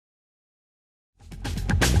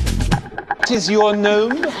What is your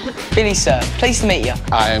name? Billy, sir. Pleased to meet you.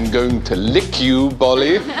 I am going to lick you,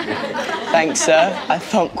 Bolly. Thanks, sir. I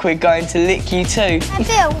think we're going to lick you too.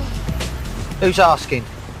 Bill, Who's asking?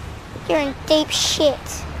 you're in deep shit.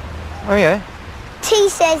 Oh, yeah? T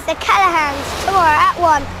says the Callahans tomorrow at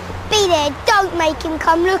 1. Be there, don't make him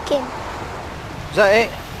come looking. Is that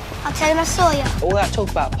it? I'll tell him I saw you. All that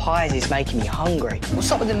talk about pies is making me hungry.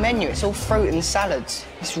 What's up with the menu? It's all fruit and salads.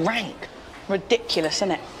 It's rank. Ridiculous,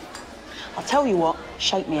 isn't it? I'll tell you what,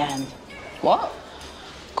 shake me hand. What?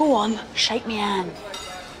 Go on, shake me hand.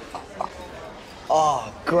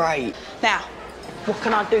 Oh, great. Now, what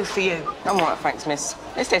can I do for you? I'm all right, thanks, miss.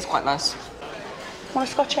 This tastes quite nice. Want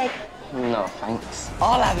a Scotch egg? No, thanks.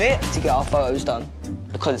 I'll have it to get our photos done.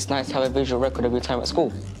 Because it's nice to have a visual record of your time at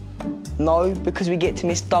school. No, because we get to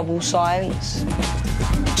miss double science.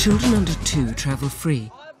 Children under 2 travel free,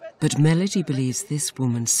 but Melody believes this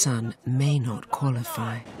woman's son may not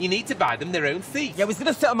qualify. You need to buy them their own seat. Yeah, we're going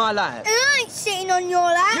to sit on my lap. I ain't sitting on your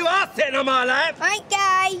lap. You are sitting on my lap. I ain't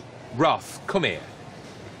gay. Ross, come here.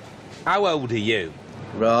 How old are you?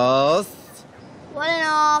 Ross.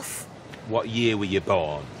 1.5. What year were you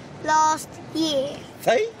born? Last year.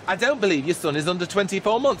 See? I don't believe your son is under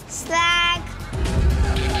 24 months. Slag.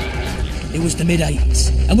 It was the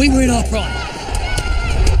mid-80s, and we were in our prime.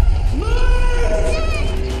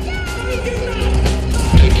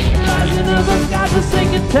 Rising up, I've got to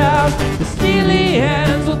sing it down. The steely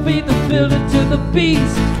hands will be the builder to the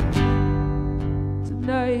beast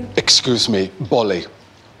tonight. Excuse me, Bolly.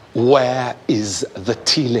 Where is the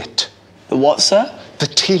tea-lit? The what, sir? The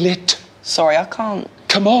tea-lit. Sorry, I can't.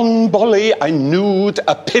 Come on, Bolly, I need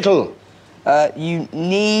a piddle. You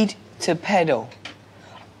need to pedal.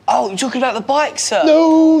 Oh, you're talking about the bike, sir?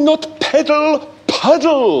 No, not pedal,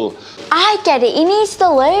 puddle. I get it, he needs the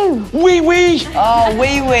loo. Wee-wee. Oh,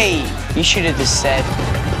 wee-wee. You should have just said.